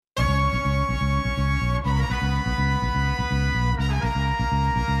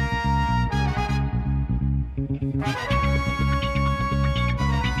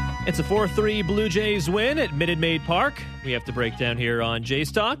It's a 4-3 Blue Jays win at Minute Maid Park. We have to break down here on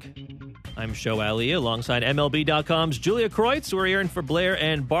J-Stock. I'm Show Ali alongside MLB.com's Julia Kreutz. We're here for Blair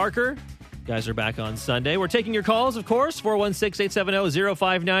and Barker. Guys are back on Sunday. We're taking your calls, of course.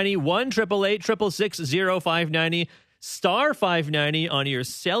 416-870-0590, 1-888-666-0590, star 590 on your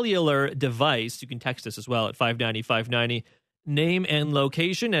cellular device. You can text us as well at 590-590. Name and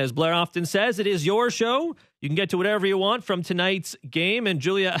location. As Blair often says, it is your show. You can get to whatever you want from tonight's game. And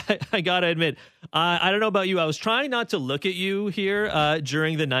Julia, I got to admit, I don't know about you. I was trying not to look at you here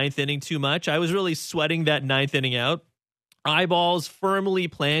during the ninth inning too much. I was really sweating that ninth inning out. Eyeballs firmly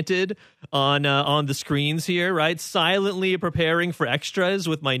planted on the screens here, right? Silently preparing for extras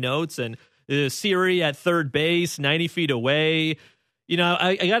with my notes and Siri at third base, 90 feet away. You know,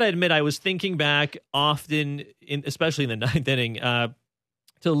 I got to admit, I was thinking back often, especially in the ninth inning, to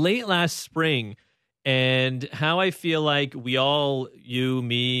late last spring and how I feel like we all, you,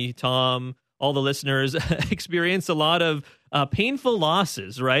 me, Tom, all the listeners, experienced a lot of painful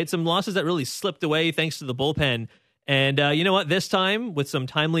losses, right? Some losses that really slipped away thanks to the bullpen. And you know what? This time, with some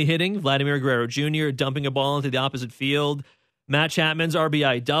timely hitting, Vladimir Guerrero Jr. dumping a ball into the opposite field, Matt Chapman's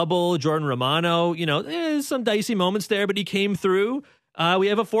RBI double, Jordan Romano, you know, some dicey moments there, but he came through. We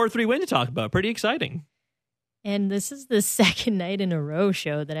have a 4-3 win to talk about. Pretty exciting. And this is the second night in a row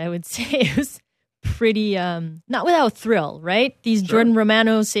show that I would say it was pretty, not without thrill, right? These Sure. Jordan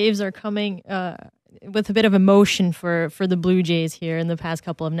Romano saves are coming with a bit of emotion for the Blue Jays here in the past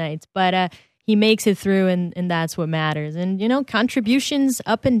couple of nights. But he makes it through, and that's what matters. And, you know, contributions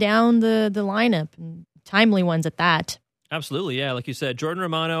up and down the lineup, and timely ones at that. Absolutely, yeah. Like you said, Jordan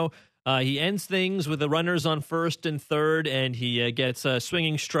Romano, he ends things with the runners on first and third, and he gets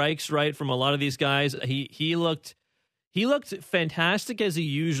swinging strikes, right, from a lot of these guys. He looked fantastic, as he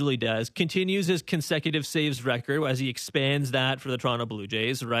usually does, continues his consecutive saves record as he expands that for the Toronto Blue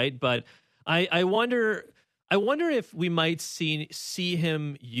Jays, right? But I wonder if we might see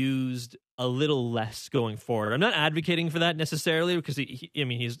him used a little less going forward. I'm not advocating for that necessarily because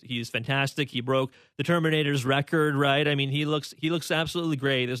he's fantastic. He broke the Terminator's record, right? I mean, he looks absolutely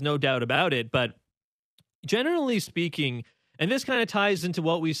great. There's no doubt about it. But generally speaking, and this kind of ties into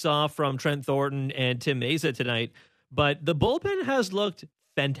what we saw from Trent Thornton and Tim Mayza tonight, but the bullpen has looked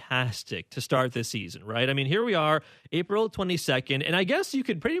fantastic to start this season, right? I mean, here we are, April 22nd, and I guess you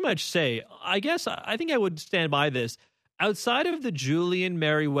could pretty much say, I think I would stand by this. Outside of the Julian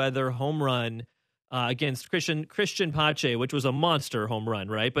Merryweather home run against Christian Pache, which was a monster home run,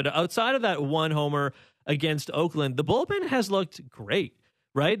 right? But outside of that one homer against Oakland, the bullpen has looked great,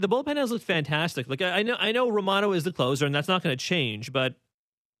 right? The bullpen has looked fantastic. Like I know Romano is the closer, and that's not going to change, but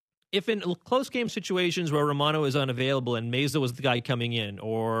if in close game situations where Romano is unavailable and Mayza was the guy coming in,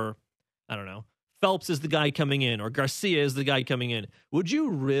 or I don't know, Phelps is the guy coming in, or Garcia is the guy coming in, would you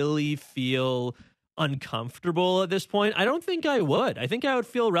really feel uncomfortable at this point? I don't think I would. I think I would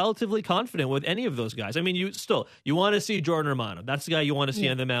feel relatively confident with any of those guys. I mean, you want to see Jordan Romano. That's the guy you want to see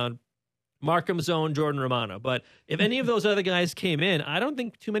on the mound. Markham's own Jordan Romano. But if any of those other guys came in, I don't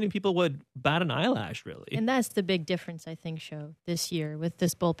think too many people would bat an eyelash, really. And that's the big difference, I think, Show, this year with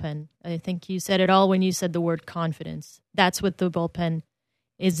this bullpen. I think you said it all when you said the word confidence. That's what the bullpen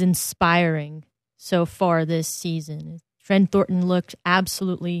is inspiring so far this season. Trent Thornton looked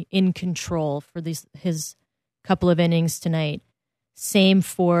absolutely in control for his couple of innings tonight. Same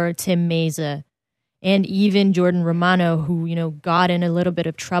for Tim Mayza. And even Jordan Romano, who, you know, got in a little bit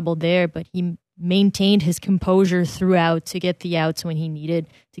of trouble there, but he maintained his composure throughout to get the outs when he needed,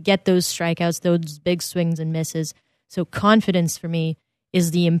 to get those strikeouts, those big swings and misses. So confidence for me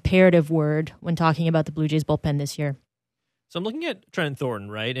is the imperative word when talking about the Blue Jays bullpen this year. So I'm looking at Trent Thornton,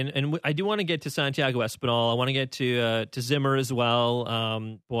 right? And I do want to get to Santiago Espinal. I want to get to Zimmer as well.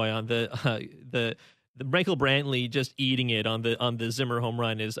 On the Michael Brantley just eating it on the Zimmer home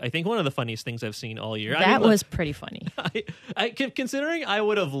run is, I think, one of the funniest things I've seen all year. That was pretty funny. Considering I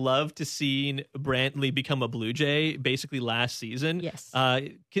would have loved to seen Brantley become a Blue Jay basically last season. Yes.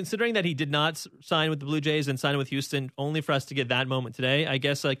 Considering that he did not sign with the Blue Jays and sign with Houston, only for us to get that moment today, I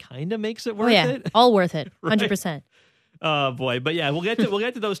guess kind of makes it worth it. All worth it, 100%. Right? Oh boy, but yeah, we'll get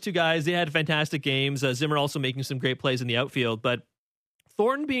to those two guys. They had fantastic games. Zimmer also making some great plays in the outfield, but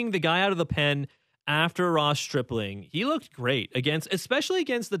Thornton being the guy out of the pen after Ross Stripling, he looked great especially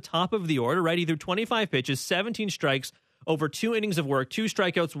against the top of the order. Right, he threw 25 pitches, 17 strikes over 2 innings of work, 2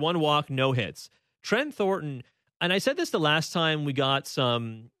 strikeouts, 1 walk, no hits. Trent Thornton, and I said this the last time we got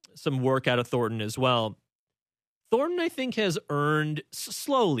some work out of Thornton as well. Thornton, I think, has earned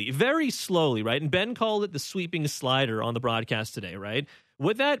slowly, very slowly, right? And Ben called it the sweeping slider on the broadcast today, right?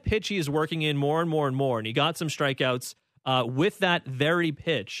 With that pitch, he is working in more and more and more, and he got some strikeouts with that very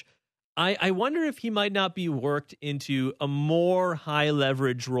pitch. I wonder if he might not be worked into a more high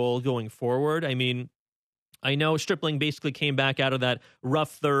leverage role going forward. I mean, I know Stripling basically came back out of that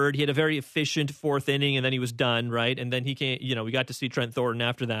rough third. He had a very efficient fourth inning, and then he was done, right? And then he came, we got to see Trent Thornton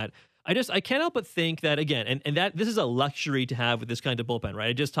after that. I can't help but think that, again, and that this is a luxury to have with this kind of bullpen, right?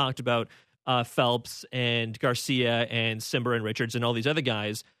 I just talked about Phelps and Garcia and Simber and Richards and all these other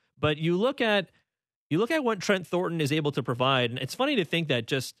guys, but you look at what Trent Thornton is able to provide, and it's funny to think that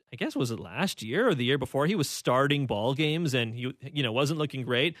just, I guess, was it last year or the year before, he was starting ball games and he wasn't looking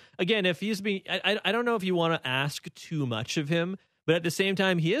great. Again, if he's being, I don't know if you want to ask too much of him, but at the same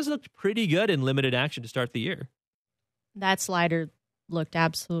time, he has looked pretty good in limited action to start the year. That slider looked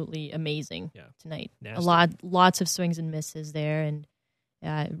absolutely amazing tonight. Nasty. Lots of swings and misses there, and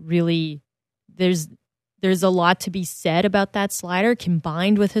really, there's a lot to be said about that slider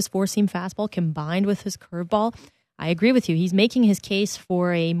combined with his four-seam fastball, combined with his curveball. I agree with you. He's making his case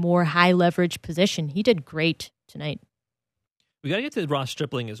for a more high-leverage position. He did great tonight. We got to get to Ross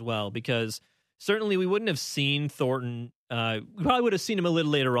Stripling as well, because certainly we wouldn't have seen Thornton. We probably would have seen him a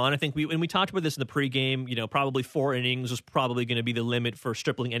little later on. I think when we talked about this in the pregame, probably 4 innings was probably going to be the limit for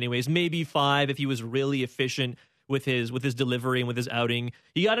Stripling anyways. Maybe 5 if he was really efficient with his delivery and with his outing.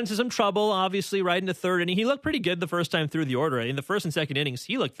 He got into some trouble, obviously, right in the third inning. He looked pretty good the first time through the order. In the first and second innings,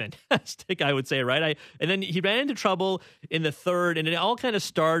 he looked fantastic, I would say, right? And then he ran into trouble in the third, and it all kind of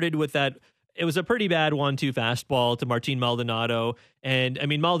started with that. It was a pretty bad 1-2 fastball to Martin Maldonado. And, I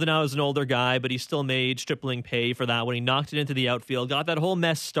mean, Maldonado's an older guy, but he still made Stripling pay for that when he knocked it into the outfield, got that whole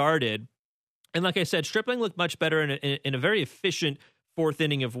mess started. And like I said, Stripling looked much better in a very efficient fourth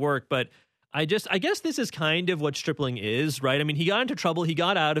inning of work, but I guess this is kind of what Stripling is, right? I mean, he got into trouble, he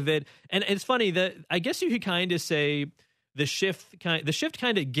got out of it, and it's funny that I guess you could kind of say the shift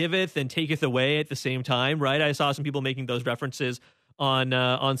kind of giveth and taketh away at the same time, right? I saw some people making those references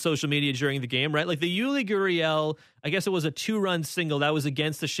on social media during the game, right? Like the Yuli Gurriel, I guess it was a 2-run single that was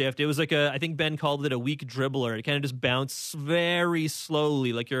against the shift. It was like I think Ben called it a weak dribbler. It kind of just bounced very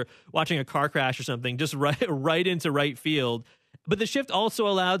slowly, like you're watching a car crash or something, just right into right field. But the shift also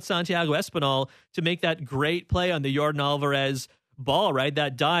allowed Santiago Espinal to make that great play on the Yordan Alvarez ball, right?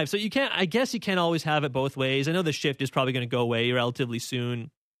 That dive. So I guess you can't always have it both ways. I know the shift is probably going to go away relatively soon,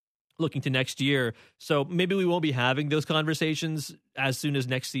 looking to next year. So maybe we won't be having those conversations as soon as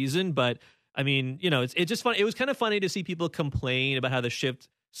next season. But I mean, it's just fun. It was kind of funny to see people complain about how the shift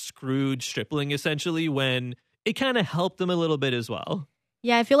screwed Stripling essentially when it kind of helped them a little bit as well.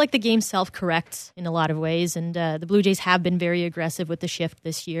 Yeah, I feel like the game self-corrects in a lot of ways, and the Blue Jays have been very aggressive with the shift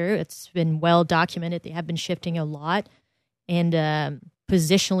this year. It's been well documented. They have been shifting a lot, and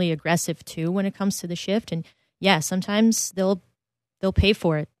positionally aggressive too when it comes to the shift. And yeah, sometimes they'll pay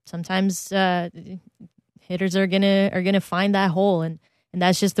for it. Sometimes hitters are gonna find that hole, and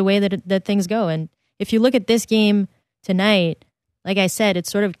that's just the way that things go. And if you look at this game tonight, like I said, it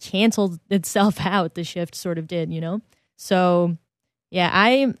sort of canceled itself out. The shift sort of did, So. Yeah,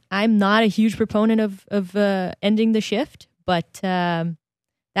 I'm not a huge proponent of ending the shift, but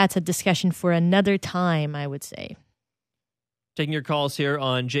that's a discussion for another time, I would say. Taking your calls here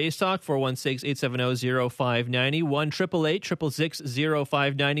on JStalk, 416-870-0590,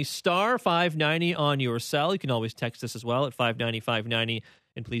 1-888-666-0590, star 590 on your cell. You can always text us as well at 590-590,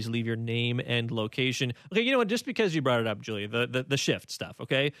 and please leave your name and location. Okay, you know what? Just because you brought it up, Julia, the shift stuff,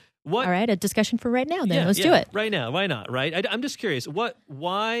 okay? All right, a discussion for right now then. Let's do it. Right now. Why not, right? I'm just curious.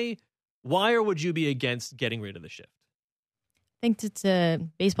 Why or would you be against getting rid of the shift? I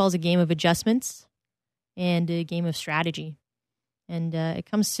think baseball is a game of adjustments and a game of strategy. And it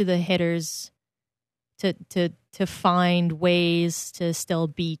comes to the hitters to find ways to still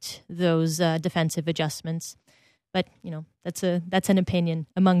beat those defensive adjustments. But, that's an opinion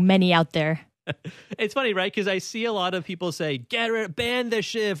among many out there. It's funny, right? Because I see a lot of people say, ban the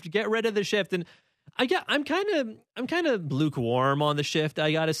shift, get rid of the shift. And I'm kind of lukewarm on the shift,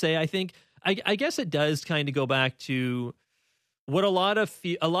 I got to say. I think, I guess it does kind of go back to what a lot of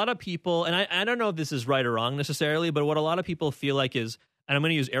people, and I don't know if this is right or wrong necessarily, but what a lot of people feel like is, and I'm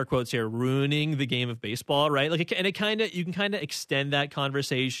going to use air quotes here, ruining the game of baseball, right? Like, and you can kind of extend that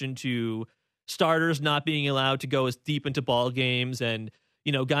conversation to starters not being allowed to go as deep into ball games, and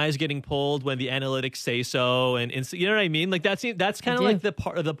guys getting pulled when the analytics say so, and you know what I mean? Like that's kind of like the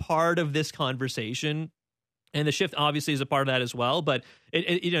part of this conversation, and the shift obviously is a part of that as well. But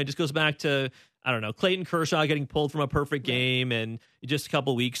it just goes back to, I don't know, Clayton Kershaw getting pulled from a perfect game, and just a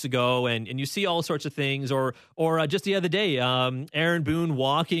couple weeks ago, and you see all sorts of things, or just the other day, Aaron Boone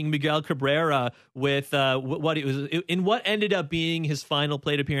walking Miguel Cabrera with what ended up being his final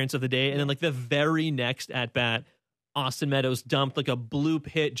plate appearance of the day, and then like the very next at bat, Austin Meadows dumped like a bloop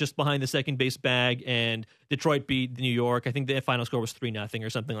hit just behind the second base bag, and Detroit beat New York. I think the final score was 3-0 or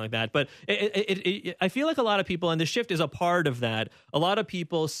something like that. But I feel like a lot of people, and the shift is a part of that, a lot of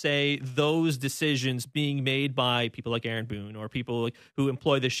people say those decisions being made by people like Aaron Boone or people who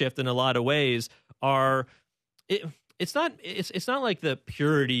employ the shift in a lot of ways are... It's not like the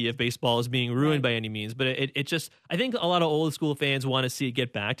purity of baseball is being ruined by any means, but it just, I think a lot of old school fans want to see it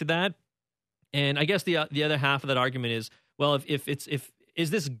get back to that. And I guess the other half of that argument is, well,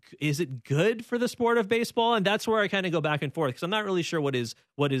 is it good for the sport of baseball? And that's where I kind of go back and forth, because I'm not really sure what is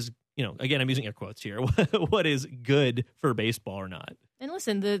again, I'm using air quotes here, what is good for baseball or not. And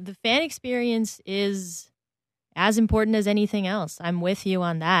listen, the fan experience is as important as anything else. I'm with you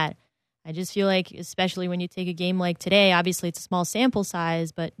on that. I just feel like, especially when you take a game like today, obviously it's a small sample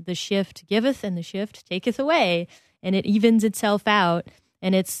size, but the shift giveth and the shift taketh away, and it evens itself out.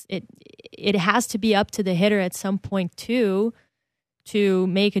 And it has to be up to the hitter at some point too, to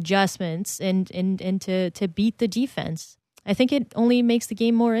make adjustments and to beat the defense. I think it only makes the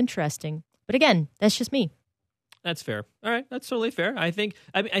game more interesting. But again, that's just me. That's fair. All right, that's totally fair. I mean,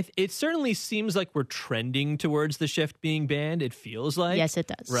 it certainly seems like we're trending towards the shift being banned. It feels like, yes, it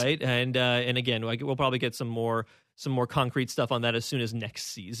does. Right, and again, we'll probably get some more concrete stuff on that as soon as next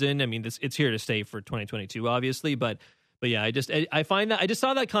season. I mean, it's here to stay for 2022, obviously, but yeah, I find that I just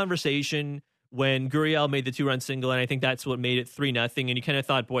saw that conversation when Gurriel made the 2-run single, and I think that's what made it 3-0. And you kind of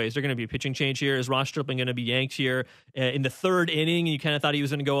thought, boy, is there going to be a pitching change here? Is Ross Stripling going to be yanked here in the third inning? And you kind of thought he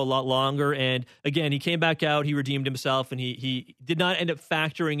was going to go a lot longer. And again, he came back out, he redeemed himself, and he did not end up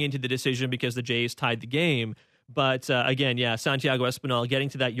factoring into the decision because the Jays tied the game. But again, yeah, Santiago Espinal getting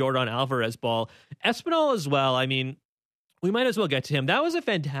to that Yordan Alvarez ball. Espinal as well, I mean, we might as well get to him. That was a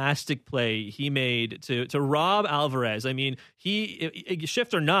fantastic play he made to rob Alvarez. I mean, he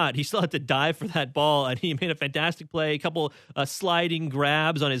shift or not, he still had to dive for that ball, and he made a fantastic play. A couple sliding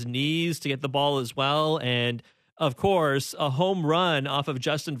grabs on his knees to get the ball as well, and of course, a home run off of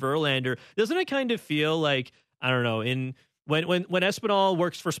Justin Verlander. Doesn't it kind of feel like, I don't know, when Espinal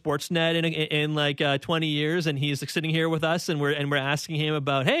works for Sportsnet in like 20 years, and he's sitting here with us, and we're asking him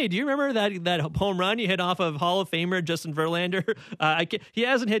about, hey, do you remember that home run you hit off of Hall of Famer Justin Verlander? He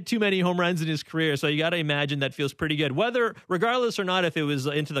hasn't hit too many home runs in his career, so you got to imagine that feels pretty good. Regardless or not, if it was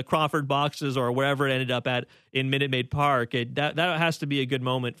into the Crawford boxes or wherever it ended up at in Minute Maid Park, that has to be a good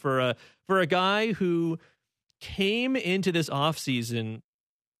moment for a guy who came into this offseason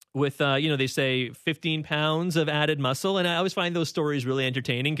with, they say 15 pounds of added muscle. And I always find those stories really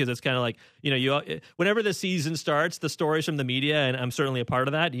entertaining, because it's kind of like, whenever the season starts, the stories from the media, and I'm certainly a part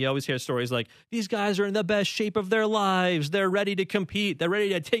of that, you always hear stories like, these guys are in the best shape of their lives. They're ready to compete. They're ready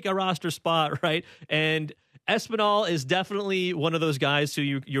to take a roster spot, right? And Espinal is definitely one of those guys who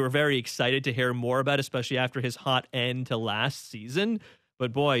you were very excited to hear more about, especially after his hot end to last season.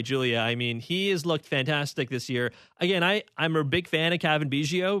 But boy, Julia, I mean, he has looked fantastic this year. Again, I'm a big fan of Cavan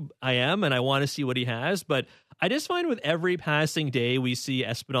Biggio. I am, and I want to see what he has. But I just find with every passing day, we see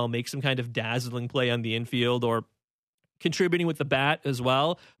Espinal make some kind of dazzling play on the infield, or contributing with the bat as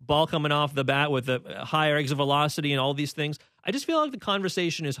well. Ball coming off the bat with a higher exit velocity and all these things. I just feel like the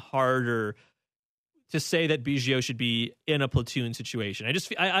conversation is harder to say that Biggio should be in a platoon situation.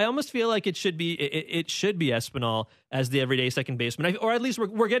 I almost feel like it should be Espinal as the everyday second baseman, or at least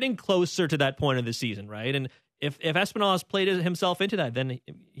we're getting closer to that point of the season, right? And if Espinal has played himself into that, then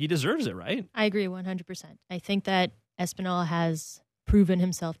he deserves it, right? I agree 100%. I think that Espinal has proven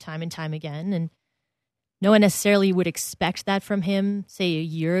himself time and time again, and no one necessarily would expect that from him, say, a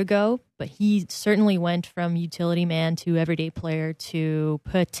year ago, but he certainly went from utility man to everyday player to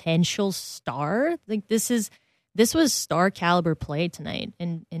potential star. Like this was star caliber play tonight.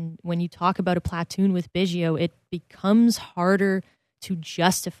 And when you talk about a platoon with Biggio, it becomes harder to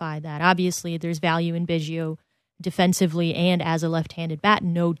justify that. Obviously, there's value in Biggio defensively and as a left-handed bat,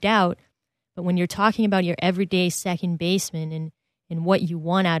 no doubt. But when you're talking about your everyday second baseman and what you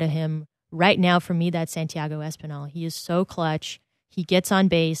want out of him, right now, for me, that's Santiago Espinal. He is so clutch. He gets on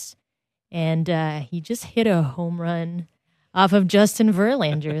base, and he just hit a home run off of Justin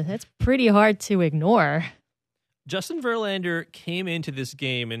Verlander. That's pretty hard to ignore. Justin Verlander came into this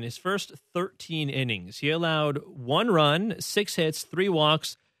game in his first 13 innings. He allowed 1 run, 6 hits, 3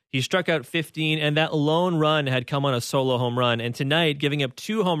 walks. He struck out 15, and that lone run had come on a solo home run. And tonight, giving up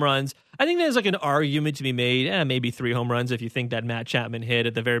 2 home runs, I think there's like an argument to be made, maybe 3 home runs if you think that Matt Chapman hit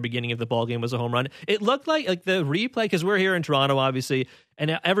at the very beginning of the ballgame was a home run. It looked like the replay, because we're here in Toronto, obviously,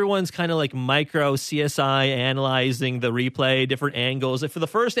 and everyone's kind of like micro CSI analyzing the replay, different angles. For the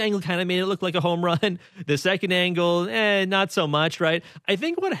first angle, kind of made it look like a home run. The second angle, not so much, right? I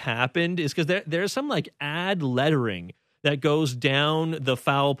think what happened is because there's some like ad lettering that goes down the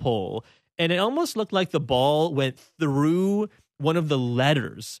foul pole, and it almost looked like the ball went through one of the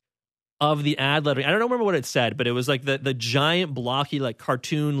letters of the ad lettering. I don't remember what it said, but it was like the giant blocky like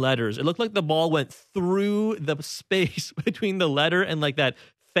cartoon letters. It looked like the ball went through the space between the letter and like that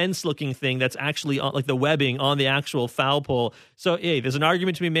fence looking thing that's actually on, like the webbing on the actual foul pole. So hey, there's an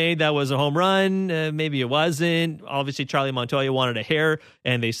argument to be made that was a home run. Maybe it wasn't. Obviously Charlie Montoya wanted a hair,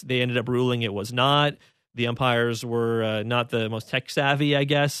 and they ended up ruling it was not. The umpires were not the most tech savvy, I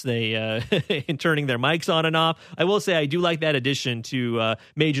guess. They in turning their mics on and off. I will say I do like that addition to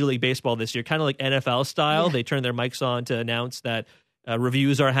Major League Baseball this year, kind of like NFL style. Yeah. They turn their mics on to announce that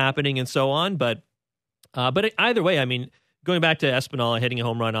reviews are happening and so on. But either way, I mean, going back to Espinal hitting a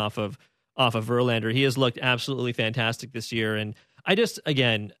home run off of Verlander, he has looked absolutely fantastic this year. And it just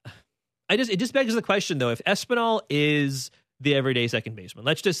begs the question though, if Espinal is the everyday second baseman,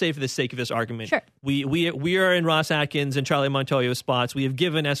 let's just say for the sake of this argument, sure, we are in Ross Atkins and Charlie Montoya spots. We have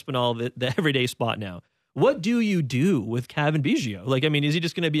given Espinal the everyday spot now. What do you do with Cavan Biggio? Like, I mean, is he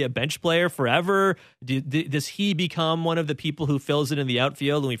just going to be a bench player forever? Does he become one of the people who fills it in the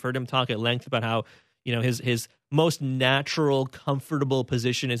outfield? And we've heard him talk at length about how, you know, his most natural, comfortable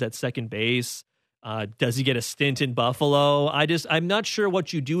position is at second base. Does he get a stint in Buffalo? I'm not sure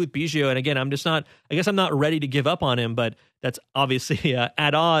what you do with Biggio. And again, I guess I'm not ready to give up on him, but that's obviously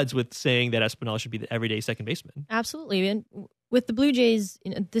at odds with saying that Espinal should be the everyday second baseman. Absolutely. And with the Blue Jays,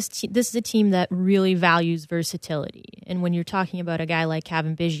 this is a team that really values versatility. And when you're talking about a guy like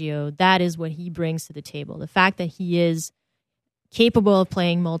Cavan Biggio, that is what he brings to the table. The fact that he is capable of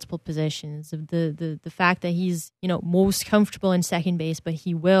playing multiple positions, the fact that he's, you know, most comfortable in second base, but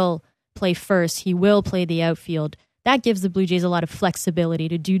he will play first, he will play the outfield. That gives the Blue Jays a lot of flexibility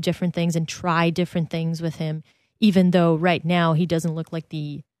to do different things and try different things with him, even though right now he doesn't look like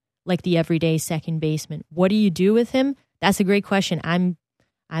the everyday second baseman. What do you do with him? That's a great question. I'm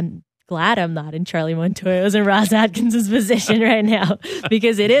glad I'm not in Charlie Montoya's and Ross Atkins' position right now,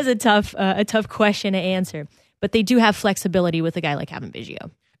 because it is a tough question to answer. But they do have flexibility with a guy like Cavan Biggio.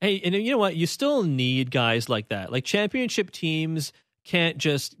 Hey, and you know what? You still need guys like that. Like championship teams can't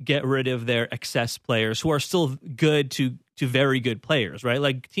just get rid of their excess players who are still good to very good players, right?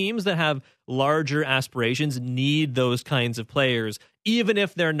 Like teams that have larger aspirations need those kinds of players, even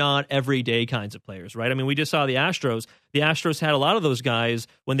if they're not everyday kinds of players, right? I mean, we just saw the Astros. The Astros had a lot of those guys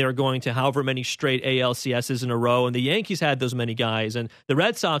when they were going to however many straight ALCSs in a row, and the Yankees had those many guys, and the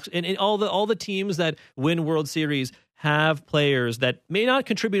Red Sox, and all the teams that win World Series have players that may not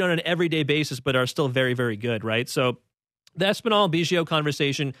contribute on an everyday basis, but are still very, very good, right? So the Espinal-Biggio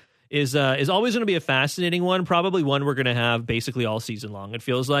conversation is always going to be a fascinating one, probably one we're going to have basically all season long, it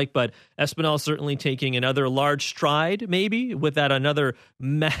feels like. But Espinal certainly taking another large stride, maybe, with that another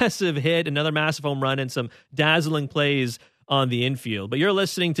massive hit, another massive home run, and some dazzling plays on the infield. But you're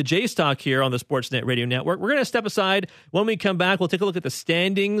listening to Jays Talk here on the Sportsnet Radio Network. We're going to step aside. When we come back, we'll take a look at the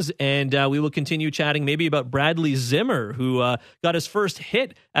standings, and we will continue chatting maybe about Bradley Zimmer, who got his first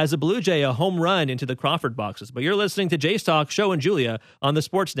hit as a Blue Jay, a home run into the Crawford boxes. But you're listening to Jays Talk, Show and Julia on the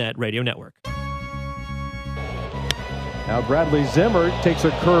Sportsnet Radio Network. Now Bradley Zimmer takes a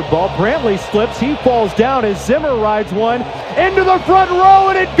curveball. Brantley slips. He falls down as Zimmer rides one into the front row,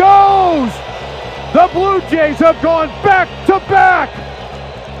 and it goes! The Blue Jays have gone back to back.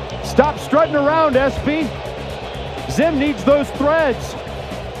 Stop strutting around, SB. Zim needs those threads.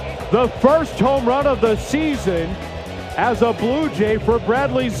 The first home run of the season as a Blue Jay for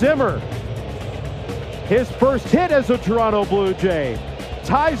Bradley Zimmer. His first hit as a Toronto Blue Jay.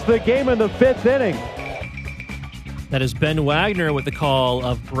 Ties the game in the fifth inning. That is Ben Wagner with the call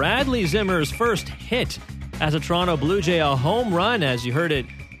of Bradley Zimmer's first hit as a Toronto Blue Jay, a home run, as you heard it.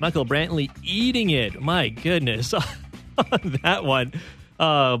 Michael Brantley eating it. My goodness. On that one.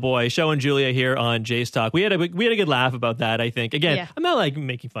 Oh, boy. Show and Julia here on Jays Talk. We had a good laugh about that, I think. Again, yeah. I'm not like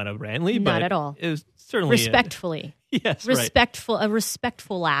making fun of Brantley. Not but at all. It was certainly... Respectfully. Yes, respectful, right. A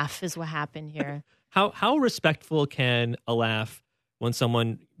respectful laugh is what happened here. How respectful can a laugh when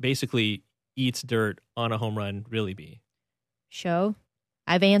someone basically eats dirt on a home run really be? Show,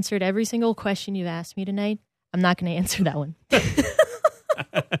 I've answered every single question you've asked me tonight. I'm not going to answer that one.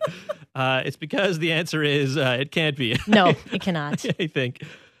 It's because the answer is it can't be. No, it cannot. I think.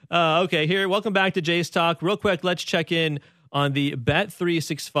 Okay, here. Welcome back to Jays Talk. Real quick, let's check in on the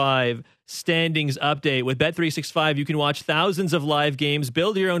Bet365 standings update. With Bet365, you can watch thousands of live games,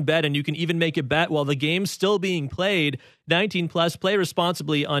 build your own bet, and you can even make a bet while the game's still being played. 19 plus, play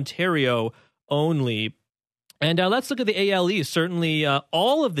responsibly, Ontario only. And let's look at the AL East. Certainly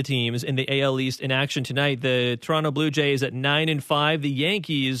all of the teams in the AL East in action tonight. The Toronto Blue Jays at 9-5. The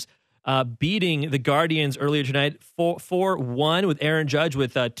Yankees beating the Guardians earlier tonight 4-1 with Aaron Judge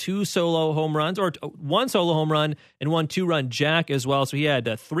with 2 solo home runs, or 1 solo home run and 1 2-run jack as well. So he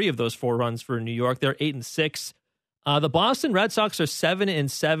had 3 of those 4 runs for New York. They're 8-6. The Boston Red Sox are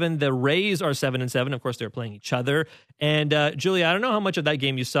 7-7. The Rays are 7-7. Of course, they're playing each other. And Julia, I don't know how much of that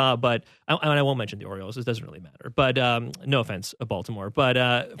game you saw, but I won't mention the Orioles. It doesn't really matter. But no offense, Baltimore. But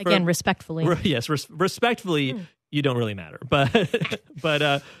again, respectfully, yes, respectfully, you don't really matter. But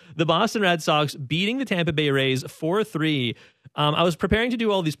the Boston Red Sox beating the Tampa Bay Rays 4-3. I was preparing to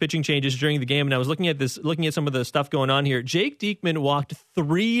do all these pitching changes during the game, and I was looking at some of the stuff going on here. Jake Diekman walked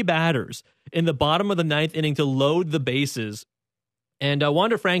 3 batters in the bottom of the 9th inning to load the bases. And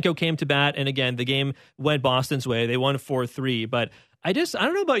Wander Franco came to bat, and again, the game went Boston's way. They won 4-3. But I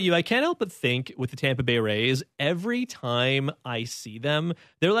don't know about you, I can't help but think with the Tampa Bay Rays, every time I see them,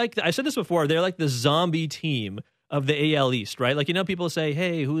 they're like, I said this before, they're like the zombie team of the AL East, right? Like, people say,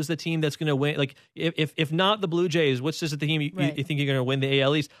 hey, who's the team that's going to win? Like, if not the Blue Jays, what's just the team you think you're going to win the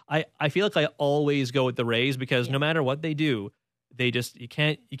AL East? I feel like I always go with the Rays because no matter what they do, they just, you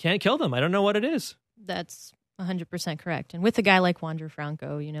can't kill them. I don't know what it is. That's 100% correct. And with a guy like Wander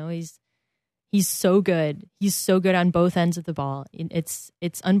Franco, he's so good. He's so good on both ends of the ball. It's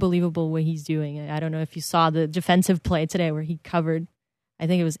unbelievable what he's doing. I don't know if you saw the defensive play today where he covered, I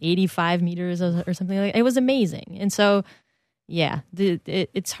think it was 85 meters or something like that. It was amazing. And so, yeah,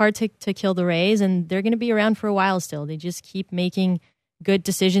 it's hard to kill the Rays, and they're going to be around for a while still. They just keep making good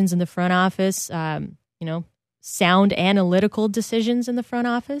decisions in the front office, sound analytical decisions in the front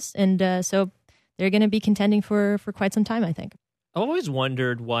office. And so they're going to be contending for quite some time, I think. I've always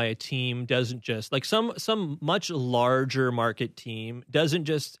wondered why a team doesn't just, like some much larger market team doesn't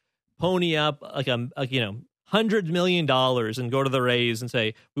just pony up like $100 million and go to the Rays and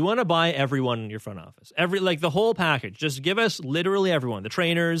say, we want to buy everyone in your front office. The whole package. Just give us literally everyone. The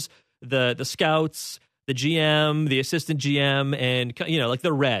trainers, the scouts, the GM, the assistant GM, and like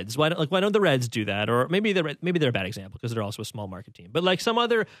the Reds. Why don't the Reds do that? Or maybe they're a bad example because they're also a small market team. But like some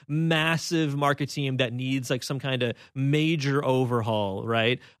other massive market team that needs like some kind of major overhaul,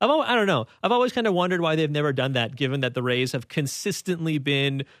 right? I don't know. I've always kind of wondered why they've never done that, given that the Rays have consistently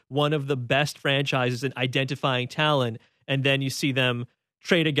been one of the best franchises in identifying talent, and then you see them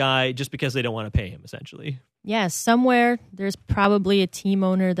trade a guy just because they don't want to pay him, essentially. Yeah, somewhere there's probably a team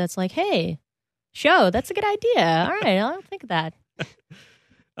owner that's like, hey, that's a good idea. All right, I'll think of that.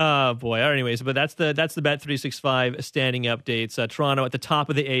 Oh, boy. Anyways, but that's the Bet365 standing updates. Toronto at the top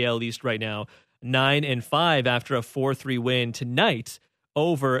of the AL East right now, 9-5 after a 4-3 win tonight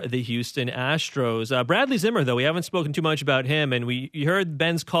over the Houston Astros. Bradley Zimmer, though, we haven't spoken too much about him, and you heard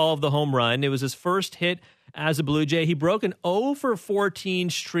Ben's call of the home run. It was his first hit as a Blue Jay. He broke an 0-for-14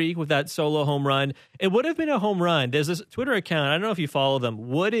 streak with that solo home run. It would have been a home run. There's this Twitter account. I don't know if you follow them.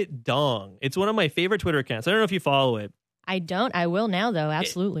 Would It Dong. It's one of my favorite Twitter accounts. I don't know if you follow it. I don't. I will now, though.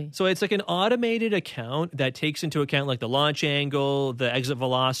 Absolutely. So it's like an automated account that takes into account like the launch angle, the exit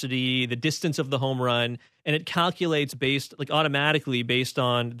velocity, the distance of the home run, and it calculates automatically based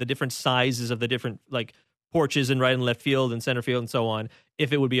on the different sizes of the different like porches in right and left field and center field and so on,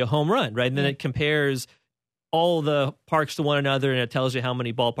 if it would be a home run, right? And then it compares all the parks to one another, and it tells you how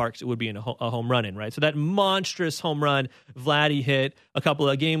many ballparks it would be in a home run in, right? So that monstrous home run Vladdy hit a couple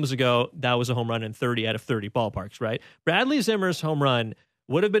of games ago, that was a home run in 30 out of 30 ballparks, right? Bradley Zimmer's home run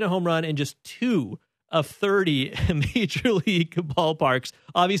would have been a home run in just 2 of 30 major league ballparks,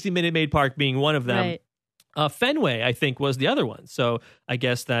 obviously Minute Maid Park being one of them. Right. Fenway, I think, was the other one. So I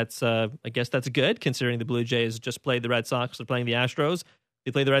guess that's good, considering the Blue Jays just played the Red Sox. They're playing the Astros. They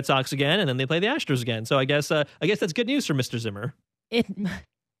play the Red Sox again, and then they play the Astros again. So I guess that's good news for Mr. Zimmer.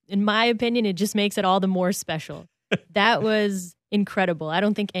 In my opinion, it just makes it all the more special. That was incredible. I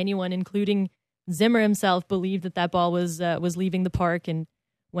don't think anyone, including Zimmer himself, believed that ball was leaving the park, and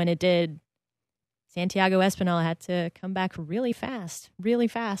when it did, Santiago Espinal had to come back really fast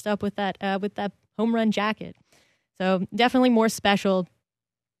up with that home run jacket. So definitely more special.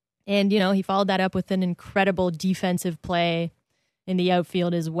 And he followed that up with an incredible defensive play in the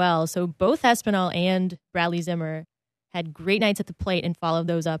outfield as well. So both Espinal and Bradley Zimmer had great nights at the plate and followed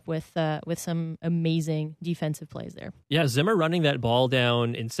those up with some amazing defensive plays there. Yeah, Zimmer running that ball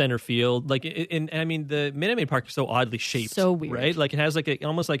down in center field, like the Minute Maid Park is so oddly shaped, so weird, right? Like it has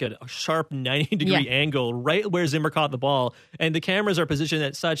almost like a sharp 90-degree angle right where Zimmer caught the ball, and the cameras are positioned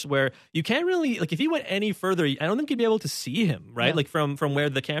at such where you can't really, like, if he went any further, I don't think you'd be able to see him, right? Like from where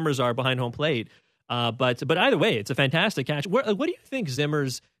the cameras are behind home plate. But either way, it's a fantastic catch. What do you think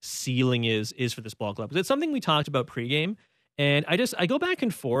Zimmer's ceiling is for this ball club? Because it's something we talked about pregame, and I go back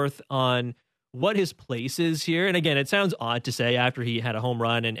and forth on what his place is here. And again, it sounds odd to say after he had a home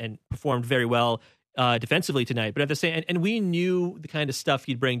run and performed very well defensively tonight, but at the same, and we knew the kind of stuff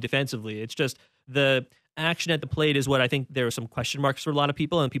he'd bring defensively. It's just the action at the plate is what I think there were some question marks for a lot of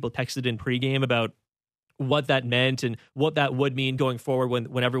people, and people texted in pregame about what that meant and what that would mean going forward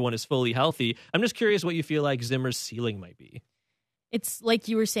when everyone is fully healthy. I'm just curious what you feel like Zimmer's ceiling might be. It's like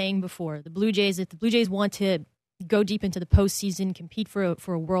you were saying before, if the Blue Jays want to go deep into the postseason, compete for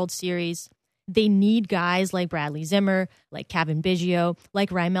a World Series, they need guys like Bradley Zimmer, like Kevin Biggio, like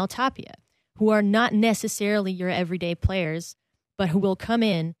Raimel Tapia, who are not necessarily your everyday players, but who will come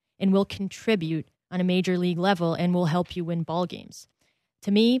in and will contribute on a major league level and will help you win ball games.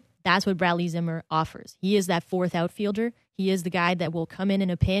 To me, that's what Bradley Zimmer offers. He is that fourth outfielder. He is the guy that will come in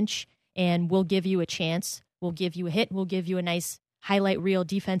a pinch and will give you a chance, will give you a hit, will give you a nice highlight reel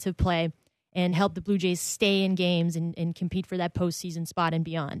defensive play and help the Blue Jays stay in games and compete for that postseason spot and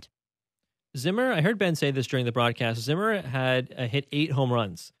beyond. Zimmer, I heard Ben say this during the broadcast, Zimmer had hit 8 home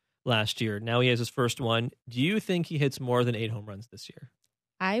runs last year. Now he has his first one. Do you think he hits more than 8 home runs this year?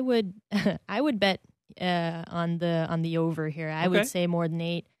 I would bet on the over here. I would say more than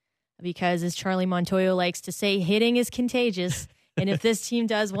 8 because, as Charlie Montoyo likes to say, hitting is contagious. And if this team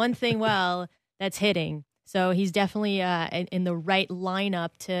does one thing well, that's hitting. So he's definitely in the right lineup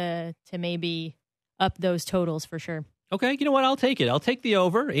to maybe up those totals for sure. Okay, you know what? I'll take it. I'll take the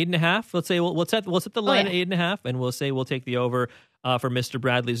over 8.5. Let's say we'll set the line at 8.5, and we'll say we'll take the over for Mr.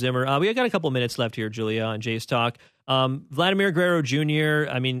 Bradley Zimmer. We got a couple minutes left here, Julia, on Jays Talk. Vladimir Guerrero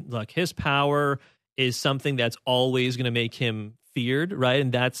Jr. I mean, look, his power is something that's always going to make him feared, right?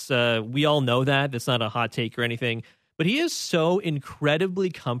 And that's we all know that. That's not a hot take or anything. But he is so incredibly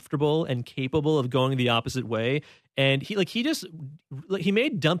comfortable and capable of going the opposite way. And he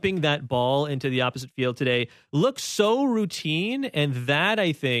made dumping that ball into the opposite field today look so routine. And that,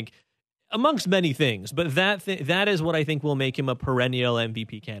 I think, amongst many things, but that is what I think will make him a perennial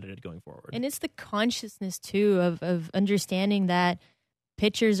MVP candidate going forward. And it's the consciousness, too, of understanding that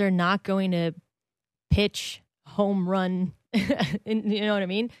pitchers are not going to pitch home run, you know what I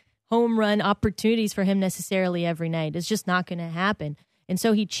mean? Home run opportunities for him necessarily every night. It's just not going to happen. And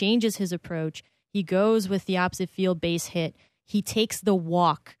so he changes his approach. He goes with the opposite field base hit. He takes the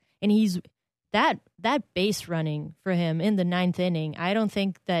walk, and he's that base running for him in the 9th inning. I don't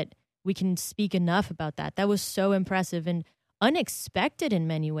think that we can speak enough about that. That was so impressive and unexpected in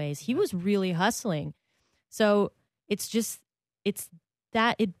many ways. He was really hustling. So it's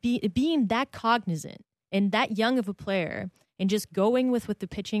being that cognizant and that young of a player and just going with what the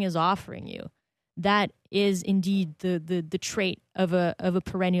pitching is offering you. That is indeed the trait of a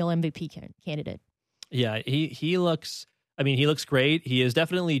perennial MVP candidate. Yeah, he looks great. He is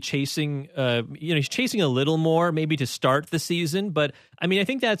definitely chasing he's chasing a little more maybe to start the season, but I mean I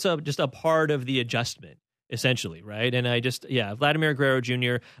think that's just a part of the adjustment essentially, right? And Vladimir Guerrero Jr.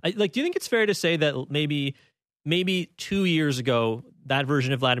 Do you think it's fair to say that maybe 2 years ago, that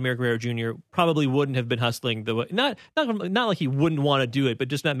version of Vladimir Guerrero Jr. probably wouldn't have been hustling the way, not like he wouldn't want to do it, but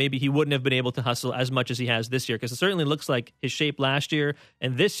just that maybe he wouldn't have been able to hustle as much as he has this year, because it certainly looks like his shape last year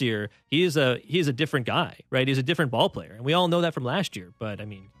and this year, he is a different guy, right? He's a different ball player, and we all know that from last year, but I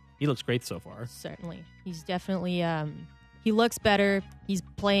mean, he looks great so far. Certainly. He's definitely, he looks better. He's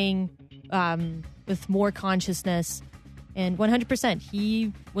playing with more consciousness. And 100%,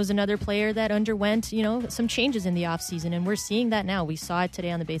 he was another player that underwent, some changes in the offseason, and we're seeing that now. We saw it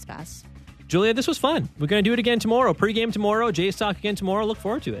today on the Base Pass. Julia, this was fun. We're going to do it again tomorrow. Pre-game tomorrow, Jays Talk again tomorrow. Look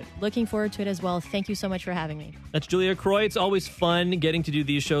forward to it. Looking forward to it as well. Thank you so much for having me. That's Julia Croy. It's always fun getting to do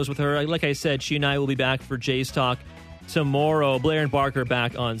these shows with her. Like I said, she and I will be back for Jays Talk tomorrow. Blair and Barker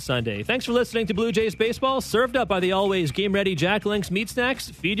back on Sunday. Thanks for listening to Blue Jays Baseball, served up by the always game-ready Jack Link's Meat Snacks.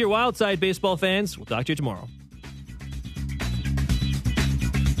 Feed your wild side, baseball fans. We'll talk to you tomorrow.